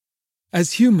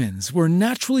As humans, we're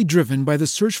naturally driven by the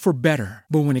search for better.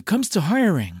 But when it comes to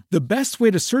hiring, the best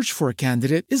way to search for a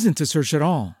candidate isn't to search at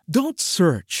all. Don't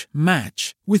search,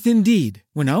 match with Indeed.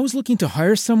 When I was looking to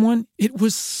hire someone, it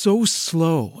was so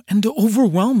slow and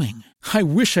overwhelming. I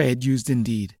wish I had used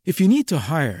Indeed. If you need to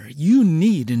hire, you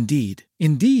need Indeed.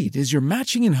 Indeed is your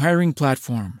matching and hiring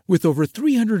platform with over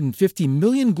 350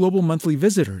 million global monthly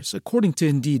visitors, according to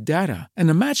Indeed data, and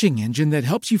a matching engine that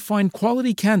helps you find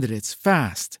quality candidates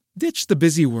fast. Ditch the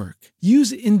busy work.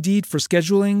 Use Indeed for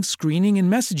scheduling, screening,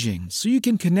 and messaging so you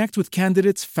can connect with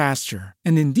candidates faster.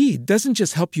 And Indeed doesn't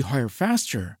just help you hire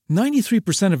faster.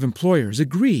 93% of employers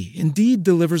agree Indeed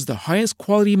delivers the highest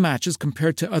quality matches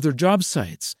compared to other job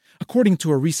sites, according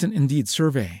to a recent Indeed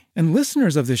survey. And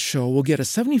listeners of this show will get a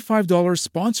 $75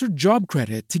 sponsored job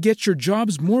credit to get your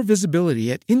jobs more visibility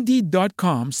at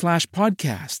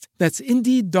Indeed.com/podcast. That's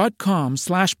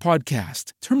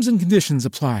Indeed.com/podcast. Terms and conditions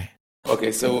apply.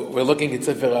 Okay, so we're looking at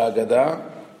Sefer HaAgada.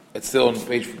 It's still on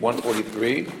page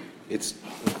 143. It's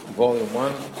volume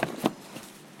 1,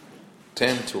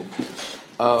 10-2.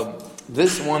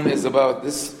 This one is about,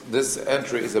 this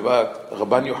entry is about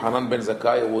Rabban Yohanan ben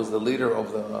Zakkai, who was the leader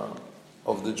of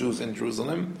the Jews in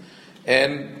Jerusalem,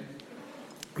 and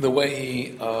the way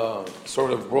he sort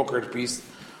of brokered peace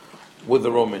with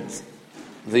the Romans.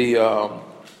 The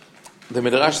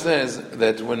Midrash says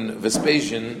that when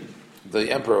Vespasian,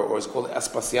 the emperor, or is called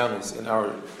Aspasianus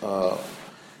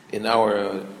in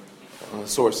our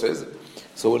sources.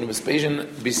 So when Vespasian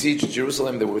besieged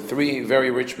Jerusalem, there were three very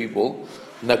rich people: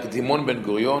 Nakdimon ben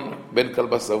Gurion, ben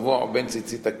Kalba Savo, ben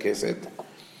Tzitzit Keset,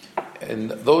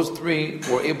 and those three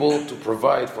were able to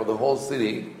provide for the whole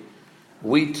city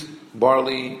wheat,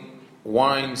 barley,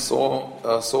 wine,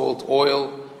 salt,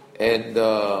 oil, and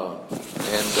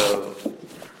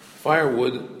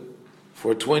firewood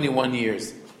for 21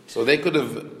 years. So they could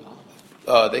have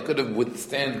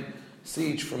withstand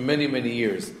siege for many, many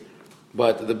years.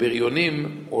 But the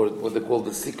Biryonim, or what they call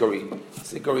the Sikari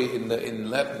in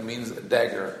Latin means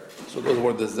dagger. So those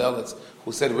were the zealots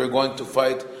who said, we're going to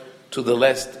fight to the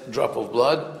last drop of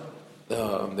blood.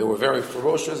 They were very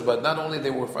ferocious, but not only they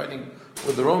were fighting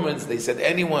with the Romans, they said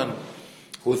anyone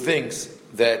who thinks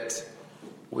that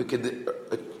we could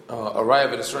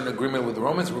arrive at a certain agreement with the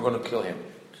Romans, we're going to kill him.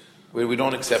 We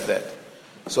don't accept that.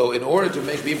 So in order to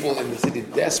make people in the city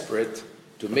desperate,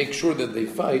 to make sure that they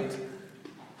fight,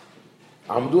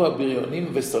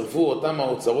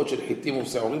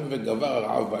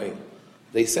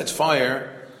 they set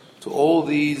fire to all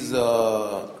these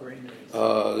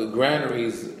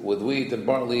granaries with wheat and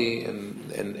barley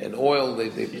and oil. They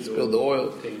spilled the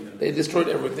oil. They destroyed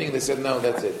everything. They said, no,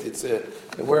 that's it.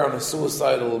 We're on a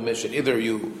suicidal mission. Either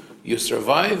you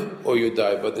survive or you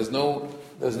die, but there's no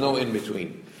in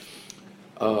between.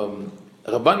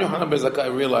 Rabban Yohanan ben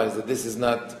Zakkai realized that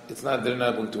they're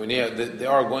not going to win. Yeah, they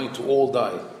are going to all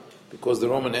die, because the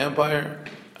Roman Empire,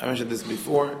 I mentioned this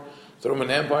before, the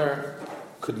Roman Empire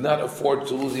could not afford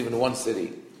to lose even one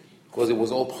city, because it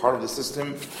was all part of the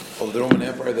system of the Roman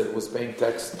Empire that was paying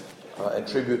tax and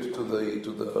tribute to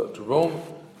Rome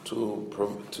to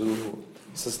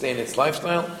sustain its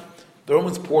lifestyle. The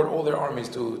Romans poured all their armies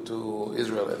to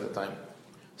Israel at the time.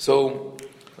 So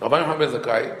Rabban Yohanan ben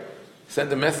Zakkai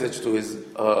sent a message to his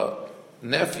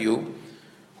nephew,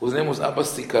 whose name was Abba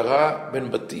Sikara ben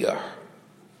Batiyah.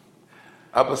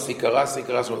 Abba Sikara is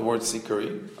from the word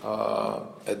Sikari,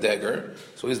 a dagger.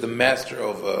 So he's the master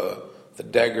of the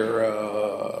dagger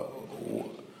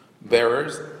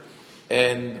bearers.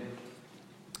 And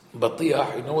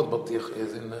Batiyah, you know what Batiyah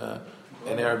is in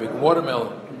Arabic?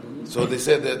 Watermelon. So they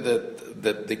said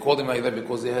that they called him like that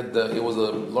because he was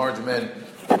a large man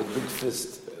with big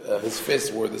fists. His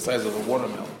fists were the size of a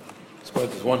watermelon. It's quite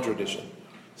one tradition.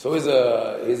 So he's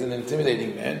an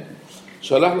intimidating man.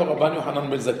 שלח לו רבן יוחנן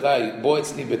בן זכאי, בוא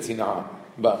אצלי בצנעה.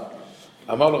 בא.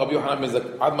 אמר לו רבי יוחנן בן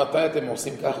זכאי, עד מתי אתם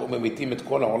עושים כך וממיתים את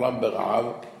כל העולם ברעב?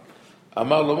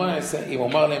 אמר לו, מה נעשה אם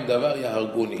אומר להם דבר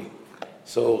יהרגוני?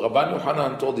 So Rabban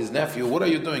Yohanan told his nephew, what are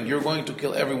you doing? You're going to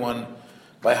kill everyone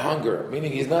by hunger.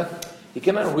 Meaning he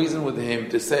cannot reason with him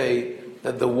to say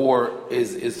that the war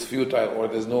is futile or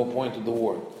there's no point to the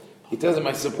war. He tells him,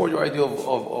 I support your idea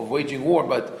of waging war,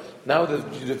 but now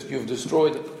that you've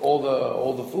destroyed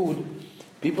all the food,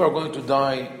 people are going to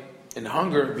die in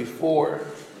hunger before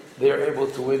they are able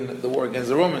to win the war against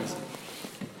the Romans.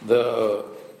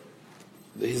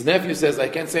 His nephew says, I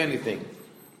can't say anything.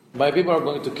 My people are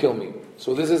going to kill me.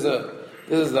 So this is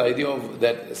the idea of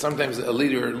that sometimes a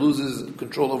leader loses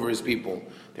control over his people.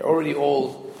 They're already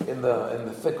all in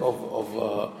the thick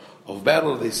of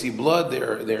battle. They see blood.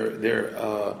 They're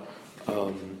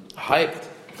hyped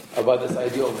about this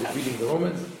idea of defeating the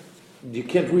Romans, you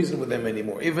can't reason with them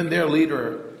anymore. Even their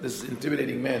leader, this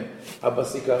intimidating man, Abba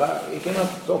Sikara, he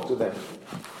cannot talk to them.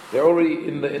 They're already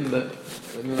in the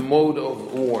mode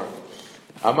of war.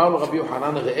 אמר לו רבי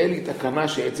יוחנן, ראה לי תקנה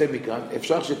שיצא מכאן,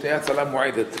 אפשר שתהיה הצלה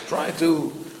מועדת. Try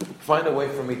to find a way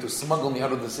for me to smuggle me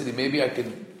out of the city. Maybe I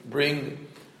could bring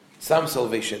some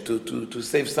salvation, to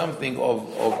save something of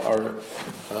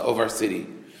our city.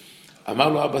 אמר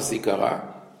לו אבא סיקרא,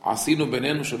 עשינו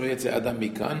בינינו שלא יצא אדם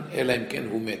מכאן, אלא אם כן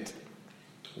הוא מת.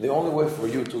 The only way for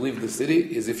you to leave the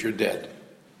city is if you're dead.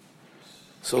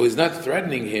 So he's not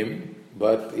threatening him,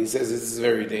 but he says this is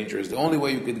very dangerous. The only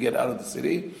way you could get out of the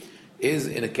city is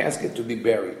in a casket to be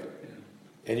buried.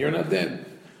 And you're not dead.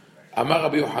 Amar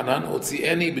Rabbi Yohanan,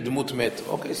 Otzieni b'dmut met.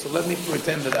 Okay, so let me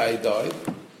pretend that I died,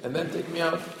 and then take me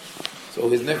out. So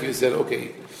his nephew said,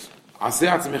 okay,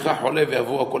 עשה עצמך חולה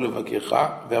ויבוא הכל לבקרך,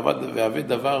 והבא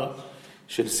דבר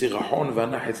של סירחון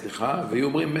והנח אצלך,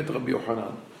 ויאמרים מת רבי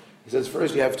יוחנן. He says,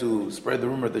 first you have to spread the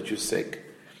rumor that you're sick,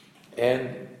 and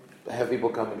have people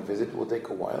come and visit. It will take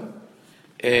a while.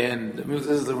 And this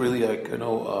is a really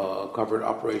covered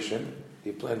operation.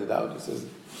 He planned it out. He says,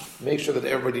 make sure that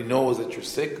everybody knows that you're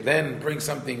sick. Then bring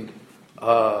something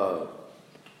that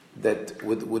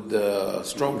with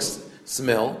strong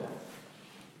smell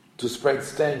to spread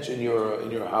stench in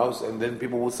your house, and then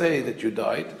people will say that you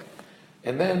died,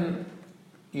 and then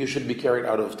you should be carried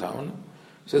out of town.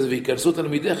 He says,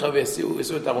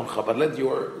 but let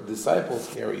your disciples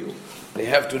carry you. They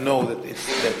have to know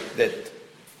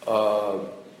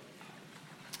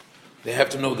they have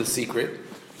to know the secret,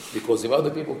 because if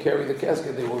other people carry the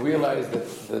casket, they will realize that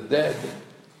the dead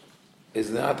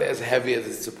is not as heavy as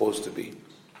it's supposed to be.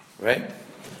 Right?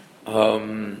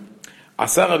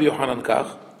 עשה רבי יוחנן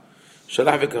כך,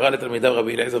 שלח וקרא לתלמידיו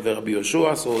רבי אליעזר ורבי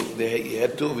יהושע, so he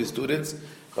had two of his students,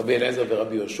 Rabbi Eliezer and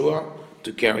Rabbi Yoshua,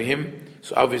 to carry him.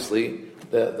 So obviously,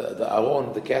 the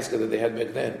aron, the casket that they had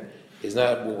back then, is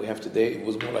not what we have today. It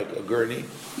was more like a gurney.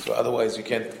 So otherwise, you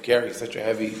can't carry such a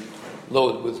heavy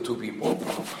load with two people.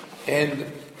 And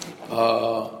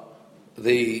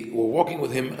they were walking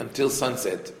with him until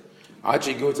sunset.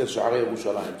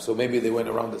 So maybe they went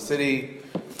around the city,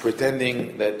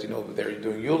 pretending that they're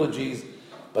doing eulogies,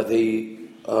 but they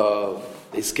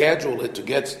scheduled it to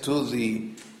get to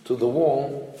the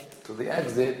wall, to the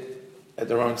exit, at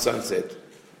around sunset,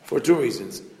 for two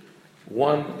reasons.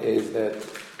 One is that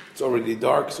it's already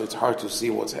dark, so it's hard to see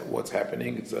what's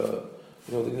happening. It's they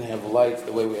didn't have lights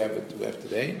the way we have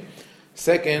today.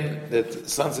 Second, that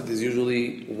sunset is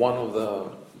usually one of the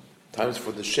times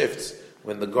for the shifts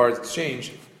when the guards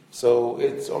change, so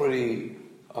it's already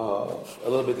a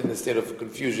little bit in a state of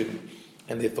confusion,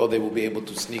 and they thought they would be able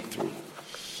to sneak through.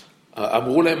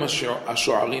 אמרו להם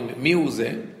השוערים, מי הוא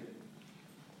זה?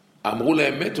 אמרו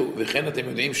להם מתו, וכן אתם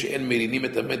יודעים שאין מלינים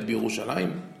את המת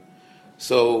בירושלים?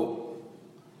 So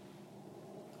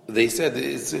they said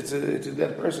it's a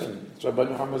dead person. It's Rabbi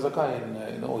Muhammad Zakai,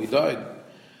 and he died.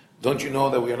 Don't you know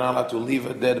that we are not allowed to leave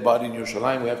a dead body in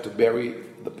Yerushalayim? We have to bury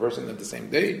the person at the same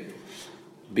day.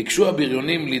 ביקשו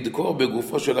הבריונים לדקור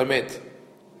בגופו של המת.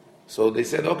 So they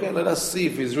said, okay, let us see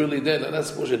if he's really dead. Let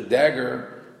us push a dagger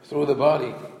through the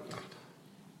body.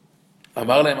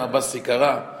 אמר להם אבא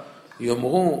סיקרא,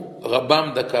 יאמרו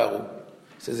רבם דקרו.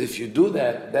 Says if you do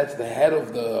that, that's the head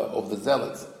of the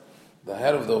zealots, the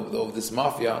head of this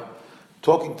mafia,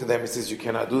 talking to them. He says you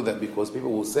cannot do that because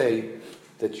people will say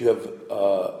that you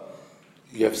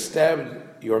have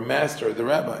stabbed your master, the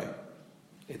rabbi.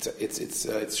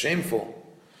 It's shameful.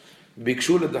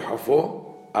 ביקשו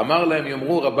לדחפו, אמר להם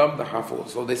יאמרו רבם דחפו.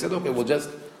 So they said, okay,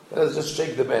 let us just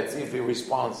shake the bed, see if he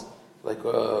responds,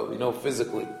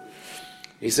 physically.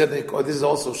 He said, this is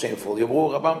also shameful.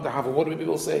 Yamru rabam dahafo. What do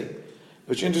people say?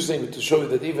 Which is interesting to show you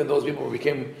that even those people who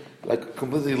became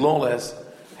completely lawless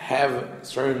have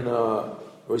certain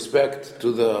respect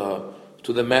to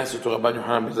the master, to Rabban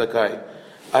Yohanan ben Zakkai.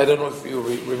 I don't know if you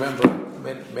remember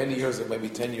many years ago, maybe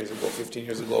 10 years ago, 15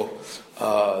 years ago,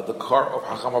 the car of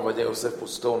Hacham Ovadia Yosef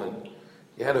was stolen.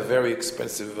 He had a very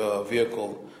expensive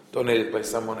vehicle donated by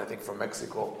someone, I think, from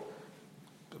Mexico.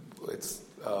 It's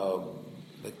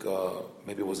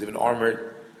maybe it was even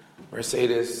armored,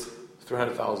 Mercedes,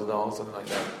 $300,000, something like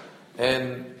that.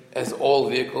 And as all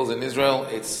vehicles in Israel,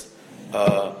 it's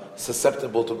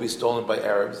susceptible to be stolen by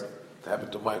Arabs. It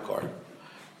happened to my car.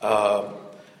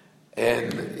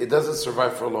 And it doesn't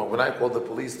survive for long. When I called the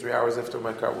police 3 hours after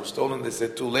my car was stolen, they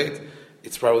said too late.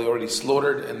 It's probably already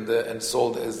slaughtered and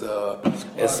sold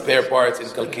as spare parts in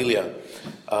Kalkilia.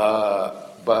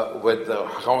 But with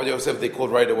Hacham Yosef, they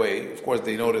called right away. Of course,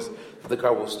 they noticed the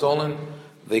car was stolen.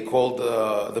 They called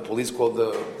the police called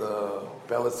the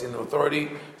Palestinian Authority.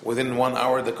 Within 1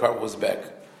 hour, the car was back.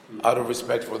 out of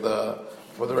respect for the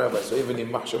rabbi. So even in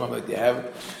Mahshama, like they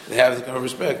have this kind of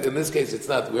respect. In this case, it's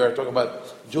not. We are talking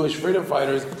about Jewish freedom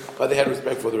fighters, but they had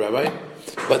respect for the rabbi.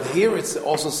 But here it's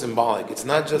also symbolic. It's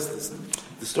not just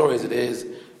the story as it is,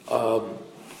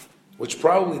 which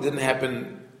probably didn't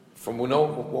happen from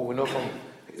what we know from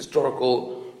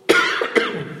historical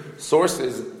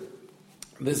sources.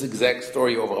 This exact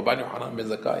story of Rabban Yochanan ben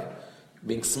Zakkai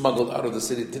being smuggled out of the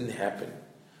city didn't happen.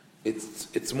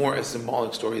 It's more a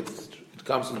symbolic story. It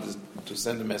comes to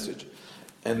send a message.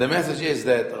 And the message is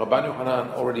that Rabban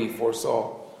Yochanan already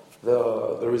foresaw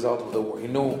the result of the war. He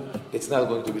knew it's not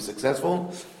going to be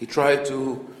successful. He tried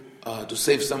to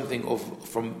save something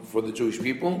for the Jewish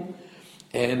people.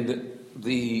 And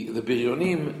the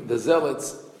Biryonim, the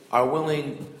Zealots, are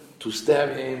willing to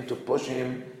stab him, to push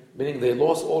him, meaning they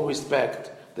lost all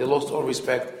respect. They lost all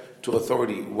respect to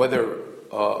authority, whether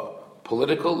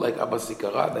political, like Abba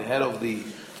Sikara, the head of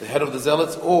the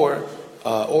Zealots, or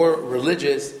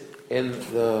religious in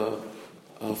the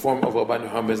form of Rabban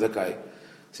Yochanan ben Zakkai.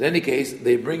 So in any case,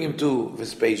 they bring him to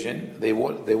Vespasian. They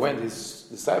went, his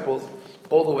disciples,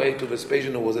 all the way to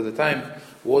Vespasian, who was at the time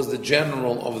was the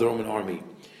general of the Roman army.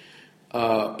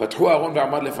 פתחו אהרון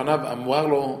ועמד לפניו, אמר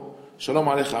לו, שלום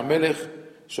עליך המלך,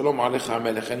 שלום עליך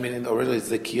המלך. And meaning originally it's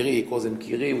the Kiri, he calls him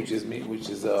Kiri, which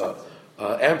is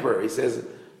emperor. He says,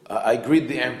 I greet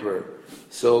the emperor.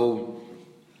 So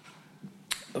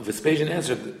Vespasian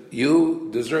answered, you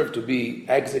deserve to be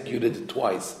executed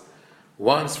twice.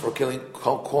 Once for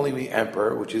calling me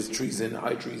emperor, which is treason,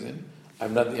 high treason.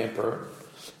 I'm not the emperor.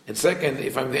 And second,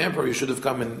 if I'm the emperor, you should have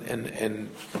come and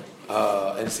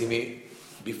see me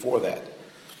before that.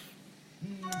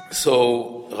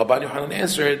 So Rabban Yochanan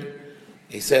answered,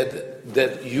 he said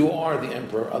that you are the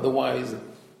emperor, otherwise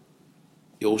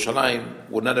Yerushalayim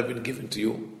would not have been given to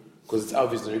you, because it's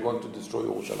obvious that you're going to destroy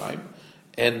Yerushalayim.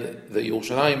 And the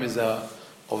Yerushalayim is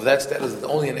of that status that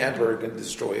only an emperor can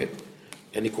destroy it.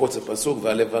 And he quotes a pasuk,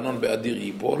 "Va'levanon be'adir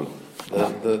yipol,"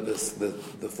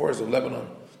 the forest of Lebanon,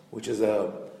 which is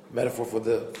a metaphor for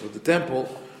the temple,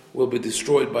 will be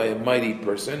destroyed by a mighty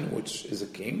person, which is a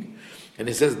king. And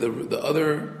he says the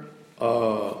other,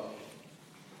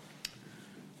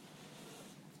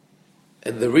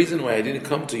 and the reason why I didn't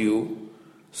come to you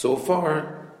so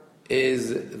far is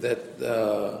that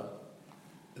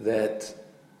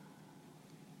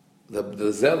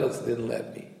the zealots didn't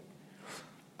let me.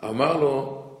 אמר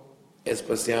לו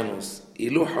אספסיאנוס,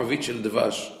 אילו חבית של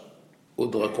דבש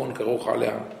ודרקון כרוך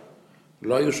עליה,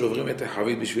 לא היו שוברים את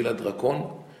החבית בשביל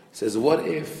הדרקון? Says, what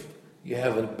if you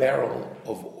have a barrel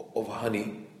of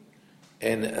honey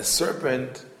and a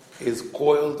serpent is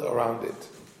coiled around it?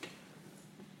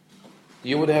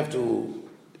 You would have to,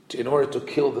 in order to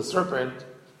kill the serpent,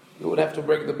 you would have to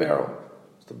break the barrel.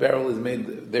 The barrel is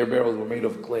made, their barrels were made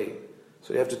of clay.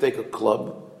 So you have to take a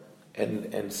club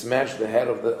and smash the head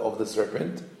of the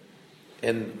serpent,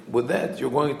 and with that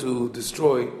you're going to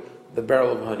destroy the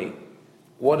barrel of honey.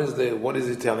 What is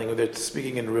he telling? They're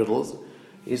speaking in riddles.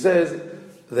 He says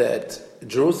that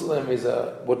Jerusalem is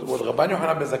what Rabban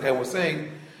Yochanan ben Zakkai was saying.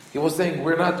 He was saying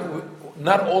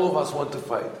not all of us want to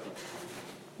fight.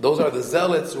 Those are the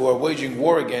zealots who are waging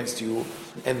war against you,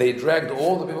 and they dragged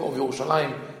all the people of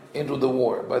Yerushalayim into the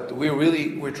war. But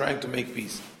we're trying to make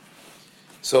peace.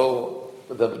 So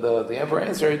the emperor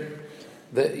answered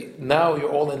that now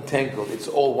you're all entangled. It's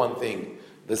all one thing.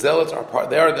 The zealots are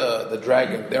they are the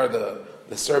dragon. They are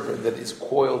the serpent that is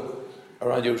coiled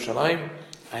around Yerushalayim.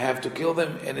 I have to kill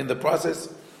them, and in the process,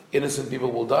 innocent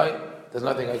people will die. There's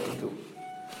nothing I can do.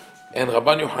 And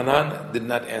Rabban Yochanan did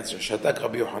not answer. Shatak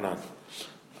Rabbi Yochanan.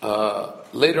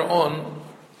 Later on,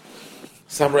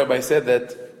 some rabbis said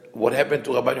that what happened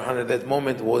to Rabban Yochanan at that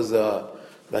moment was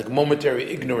like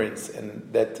momentary ignorance, and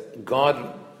that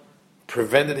God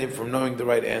prevented him from knowing the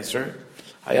right answer.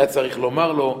 היה צריך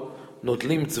לומר לו,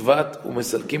 נוטלים צבת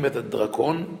ומסלקים את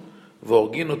הדרקון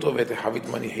והורגים אותו ואת החבית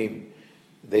מניחים.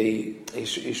 He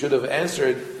should have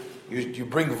answered, you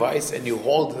bring vice and you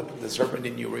hold the serpent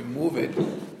and you remove it,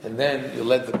 and then you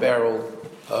let the barrel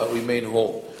remain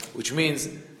whole. Which means,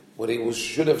 what he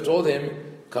should have told him,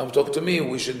 come talk to me,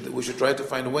 we should try to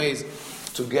find ways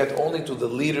to get only to the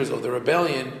leaders of the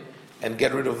rebellion and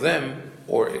get rid of them,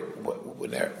 or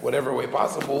whatever way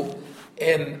possible,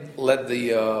 and let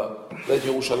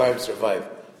Yerushalayim survive.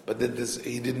 But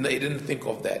he didn't think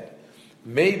of that.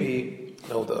 Maybe,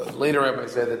 the later rabbi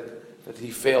said that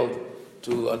he failed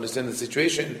to understand the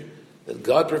situation, that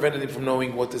God prevented him from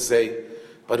knowing what to say.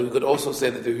 But we could also say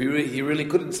that he really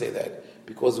couldn't say that,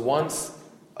 because once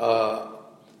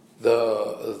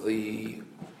the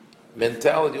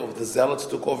mentality of the zealots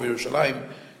took over Yerushalayim,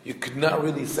 you could not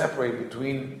really separate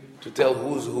between to tell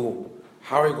who's who.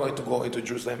 How are you going to go into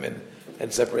Jerusalem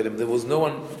and separate them? There was no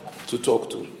one to talk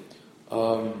to.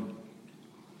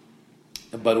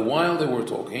 But while they were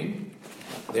talking,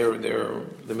 the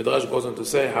Midrash goes on to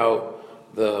say how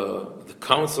the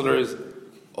counselors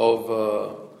of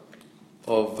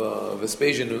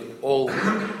Vespasian all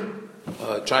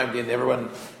chimed in. Everyone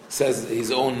says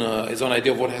his own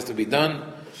idea of what has to be done.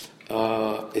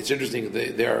 It's interesting.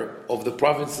 They are of the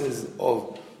provinces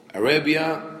of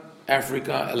Arabia,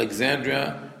 Africa,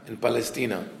 Alexandria, and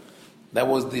Palestina. That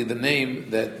was the name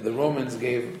that the Romans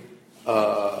gave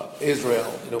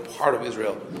Israel, part of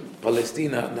Israel.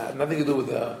 Palestina, nothing to do with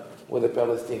the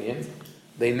Palestinians.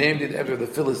 They named it after the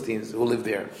Philistines who lived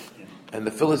there. And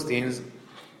the Philistines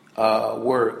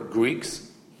were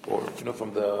Greeks, or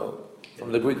from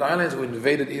the Greek islands who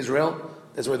invaded Israel.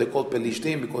 That's why they called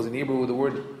Pelishtim, because in Hebrew the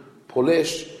word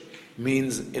Polesh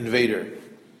means invader.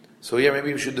 So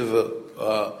maybe we should have,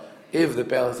 if the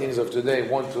Palestinians of today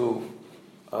want to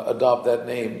adopt that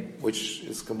name, which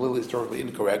is completely historically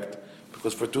incorrect,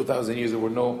 because for 2,000 years there were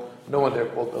no one there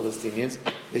called Palestinians,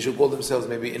 they should call themselves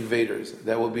maybe invaders.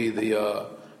 That would be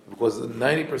because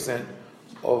 90%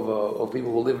 of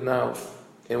people who live now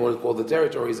in what is called the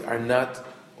territories are not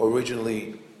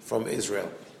originally from Israel.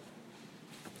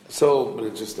 So, but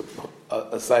it's just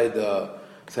a side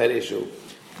issue.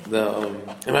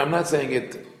 And I'm not saying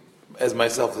it as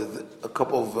myself. A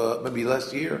couple of maybe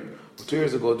last year, 2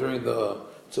 years ago, during the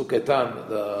Tzuk Eitan,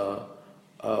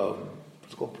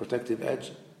 what's called Protective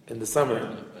Edge, in the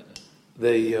summer,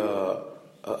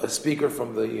 a speaker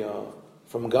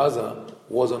from Gaza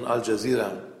was on Al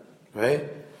Jazeera, right?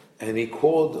 And he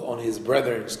called on his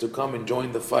brethren to come and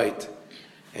join the fight.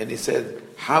 And he said,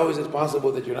 how is it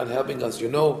possible that you're not helping us? You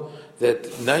know that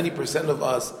 90% of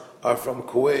us are from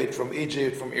Kuwait, from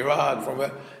Egypt, from Iraq,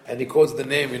 and he quotes the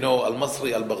name,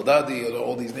 Al-Masri, Al-Baghdadi,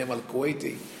 all these names,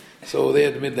 Al-Kuwaiti. So they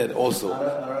admit that also.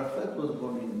 Arafat was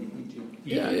born in Egypt.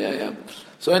 Yeah.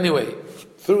 So anyway,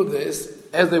 through this,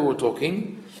 as they were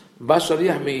talking, בא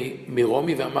שליח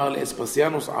מרומי ואמר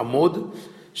לאספסיאנוס עמוד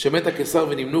שמת הקיסר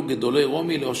ונמנו גדולי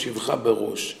רומי להושיבך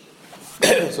בראש.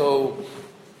 So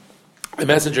the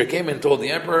messenger came and told the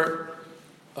emperor,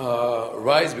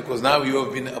 rise, because now you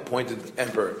have been appointed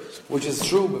emperor, which is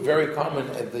true but very common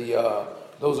at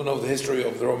those who know the history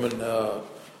of the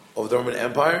Roman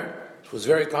Empire. It was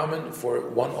very common for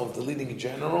one of the leading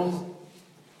generals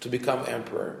to become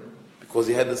emperor because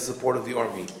he had the support of the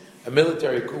army. A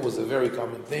military coup was a very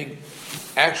common thing.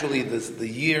 Actually, the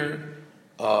year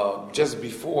just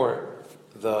before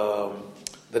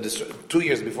 2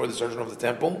 years before the destruction of the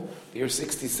temple, the year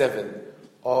 67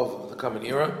 of the Common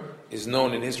Era, is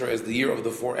known in history as the year of the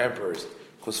 4 emperors,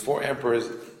 because 4 emperors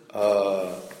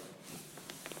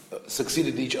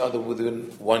succeeded each other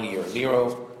within 1 year.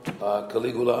 Nero,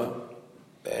 Caligula,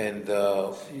 and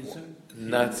Caesar?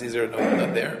 Not Caesar, no,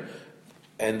 not there.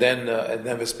 And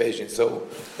then Vespasian. So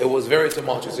it was very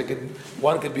tumultuous.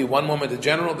 One could be one moment the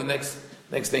general, the next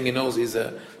thing he knows he's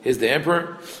the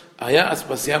emperor. היה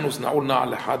אספסיאנוס נעול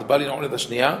נעל אחד, בא לנעול את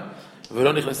השנייה,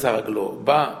 ולא נכנסה רגלו.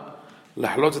 בא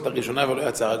לחלוץ את הראשונה ולא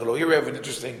יצא רגלו. Here we have an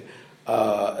interesting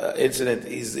incident.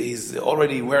 He's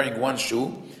already wearing one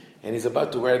shoe, and he's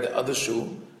about to wear the other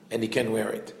shoe, and he can't wear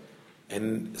it.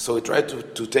 And so he tried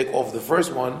to take off the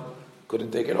first one, couldn't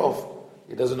take it off.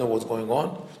 He doesn't know what's going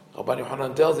on. Rabban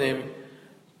Yochanan tells him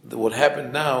that what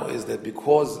happened now is that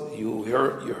because you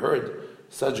heard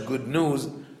such good news,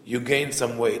 you gained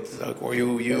some weight, or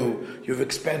you've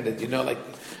expanded,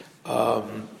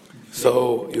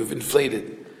 so you've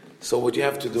inflated. So what you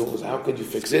have to do is, how could you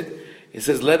fix it? He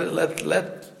says, let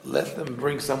them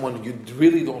bring someone you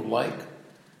really don't like,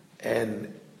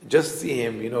 and just see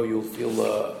him. You'll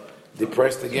feel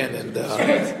depressed again,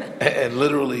 and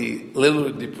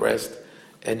literally depressed,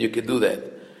 and you could do that.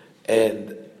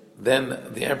 And then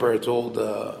the emperor told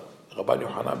Rabban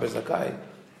Yochanan ben Zakkai,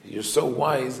 "You're so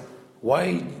wise.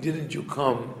 Why didn't you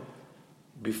come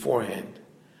beforehand?"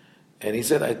 And he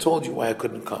said, "I told you why I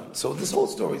couldn't come." So this whole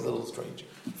story is a little strange.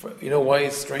 You know why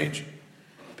it's strange?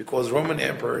 Because Roman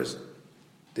emperors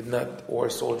or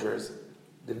soldiers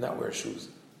did not wear shoes.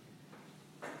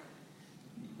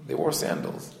 They wore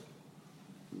sandals.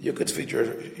 You could fit your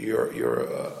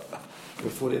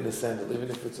foot in a sandal, even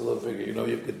if it's a little bigger.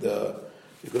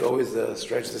 You could always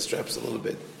stretch the straps a little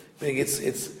bit. I think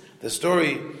it's the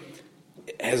story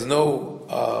has no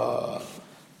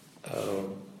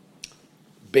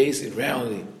base in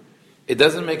reality. It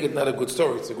doesn't make it not a good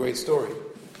story. It's a great story,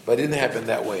 but it didn't happen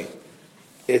that way.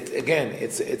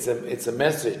 It's a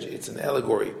message. It's an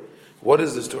allegory. What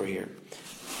is the story here?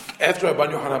 After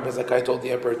Rabban Yochanan ben Zakkai told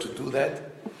the emperor to do that,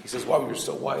 He says, wow, you're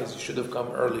so wise, you should have come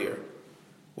earlier.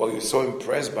 Well, you're so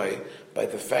impressed by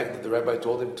the fact that the rabbi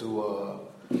told him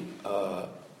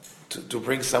to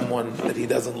bring someone that he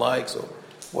doesn't like. So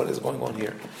what is going on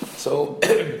here? So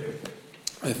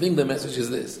I think the message is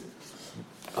this.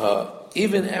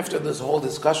 Even after this whole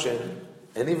discussion,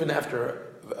 and even after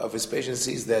Vespasian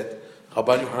sees that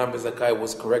Rabban Yochanan ben Zakkai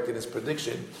was correct in his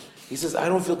prediction, he says, I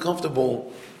don't feel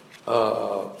comfortable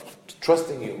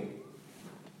trusting you,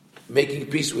 making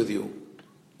peace with you,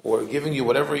 or giving you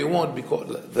whatever you want, because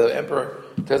the emperor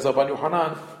tells Rabban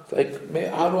Yochanan,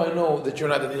 how do I know that you're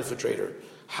not an infiltrator?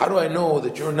 How do I know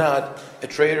that you're not a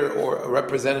traitor or a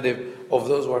representative of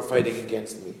those who are fighting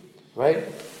against me? Right?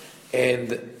 And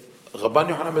Rabban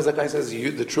Yochanan ben Zakkai says,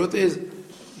 the truth is,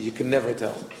 you can never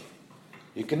tell.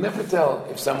 You can never tell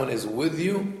if someone is with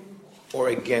you or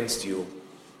against you.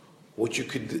 What you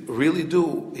could really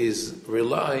do is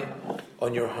rely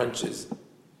on your hunches.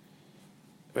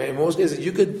 Right? In most cases,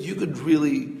 you could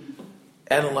really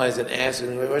analyze and ask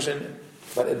a question,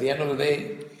 but at the end of the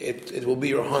day, it will be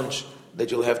your hunch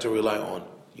that you'll have to rely on,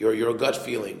 your gut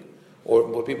feeling, or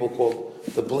what people call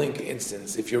the blink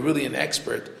instance. If you're really an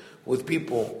expert with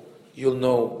people, you'll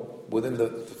know within the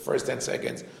first 10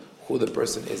 seconds who the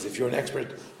person is. If you're an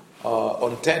expert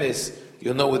on tennis,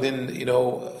 you'll know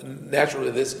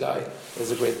naturally this guy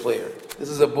is a great player. This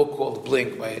is a book called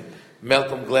Blink by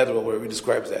Malcolm Gladwell where he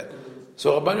describes that.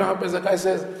 So Rabban Yochanan ben Zakkai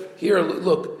says, here,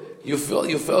 look, you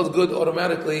felt good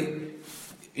automatically.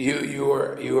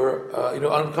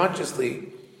 You're unconsciously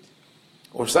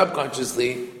or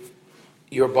subconsciously,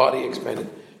 your body expanded.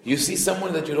 You see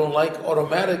someone that you don't like,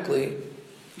 automatically,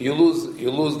 you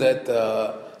lose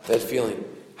that feeling.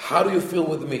 How do you feel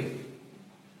with me?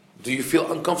 Do you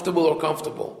feel uncomfortable or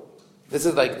comfortable? This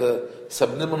is like the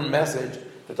subliminal message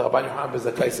that Rabban Yochanan ben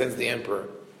Zakkai sends the emperor,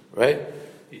 right?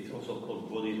 It's also called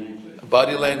body language.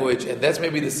 Body language, and that's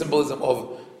maybe the symbolism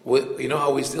of,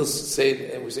 how we still say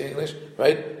it, and we say in English,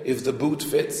 right? If the boot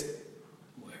fits,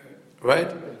 right?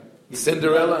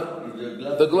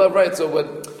 Cinderella, the glove, right?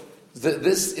 So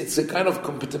it's a kind of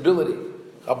compatibility.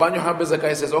 Rabban Yochanan ben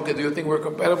Zakkai says, okay, do you think we're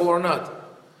compatible or not?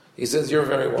 He says, you're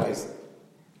very wise.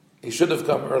 He should have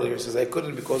come earlier. He says, I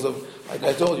couldn't because of, like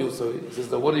I told you. So he says,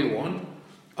 what do you want?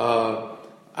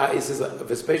 He says,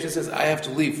 Vespasian says, I have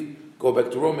to leave, go back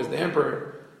to Rome as the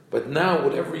emperor, but now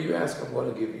whatever you ask, I'm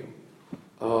going to give you.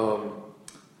 Rabban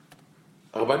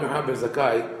Yochanan ben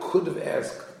Zakkai could have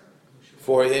asked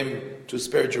for him to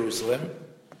spare Jerusalem,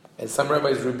 and some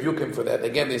rabbis rebuke him for that.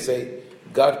 Again, they say,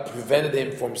 God prevented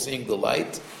him from seeing the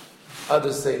light.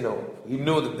 Others say no. He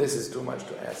knew that this is too much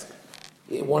to ask.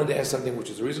 He wanted to ask something which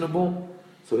is reasonable.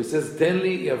 So he says,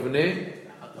 Tenli Yavne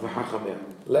v'hachameh.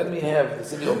 Let me have the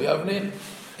city of Yavne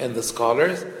and the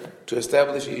scholars to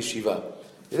establish a yeshiva.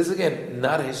 This is again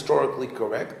not historically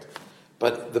correct,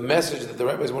 but the message that the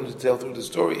rabbis wanted to tell through the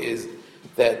story is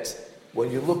that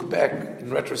when you look back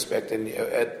in retrospect and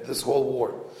at this whole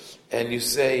war, and you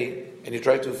say, and you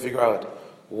try to figure out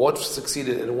what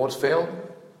succeeded and what failed,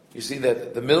 you see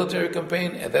that the military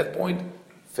campaign at that point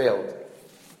failed.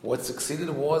 What succeeded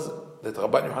was that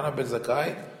Rabban Yochanan ben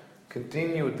Zakkai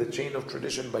continued the chain of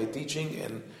tradition by teaching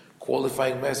and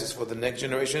qualifying masses for the next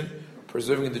generation,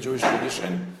 preserving the Jewish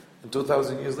tradition. And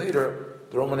 2,000 years later,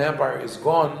 the Roman Empire is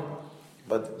gone,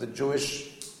 but the Jewish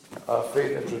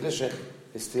faith and tradition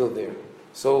is still there.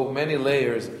 So many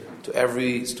layers to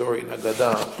every story in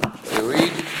Haggadah. We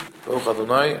read, Baruch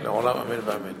Adonai, Le'olam Amen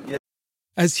V'Amen.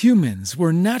 As humans,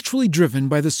 we're naturally driven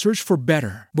by the search for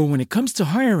better. But when it comes to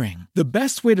hiring, the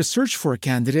best way to search for a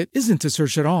candidate isn't to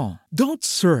search at all. Don't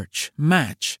search,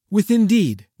 match with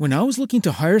Indeed. When I was looking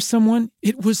to hire someone,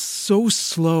 it was so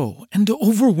slow and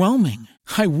overwhelming.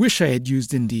 I wish I had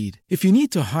used Indeed. If you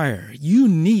need to hire, you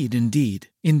need Indeed.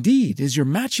 Indeed is your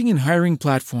matching and hiring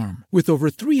platform with over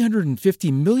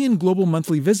 350 million global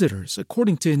monthly visitors,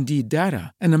 according to Indeed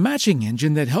data, and a matching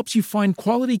engine that helps you find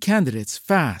quality candidates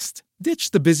fast.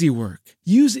 Ditch the busy work.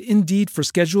 Use Indeed for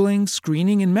scheduling,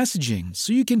 screening, and messaging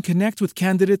so you can connect with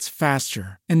candidates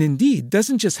faster. And Indeed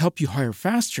doesn't just help you hire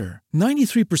faster.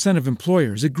 93% of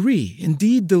employers agree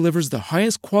Indeed delivers the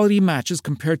highest quality matches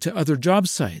compared to other job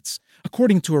sites,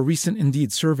 according to a recent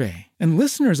Indeed survey. And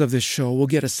listeners of this show will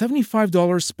get a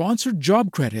 $75 sponsored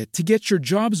job credit to get your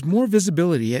jobs more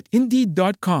visibility at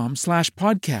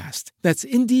Indeed.com/podcast. That's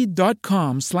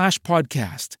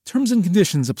Indeed.com/podcast. Terms and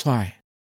conditions apply.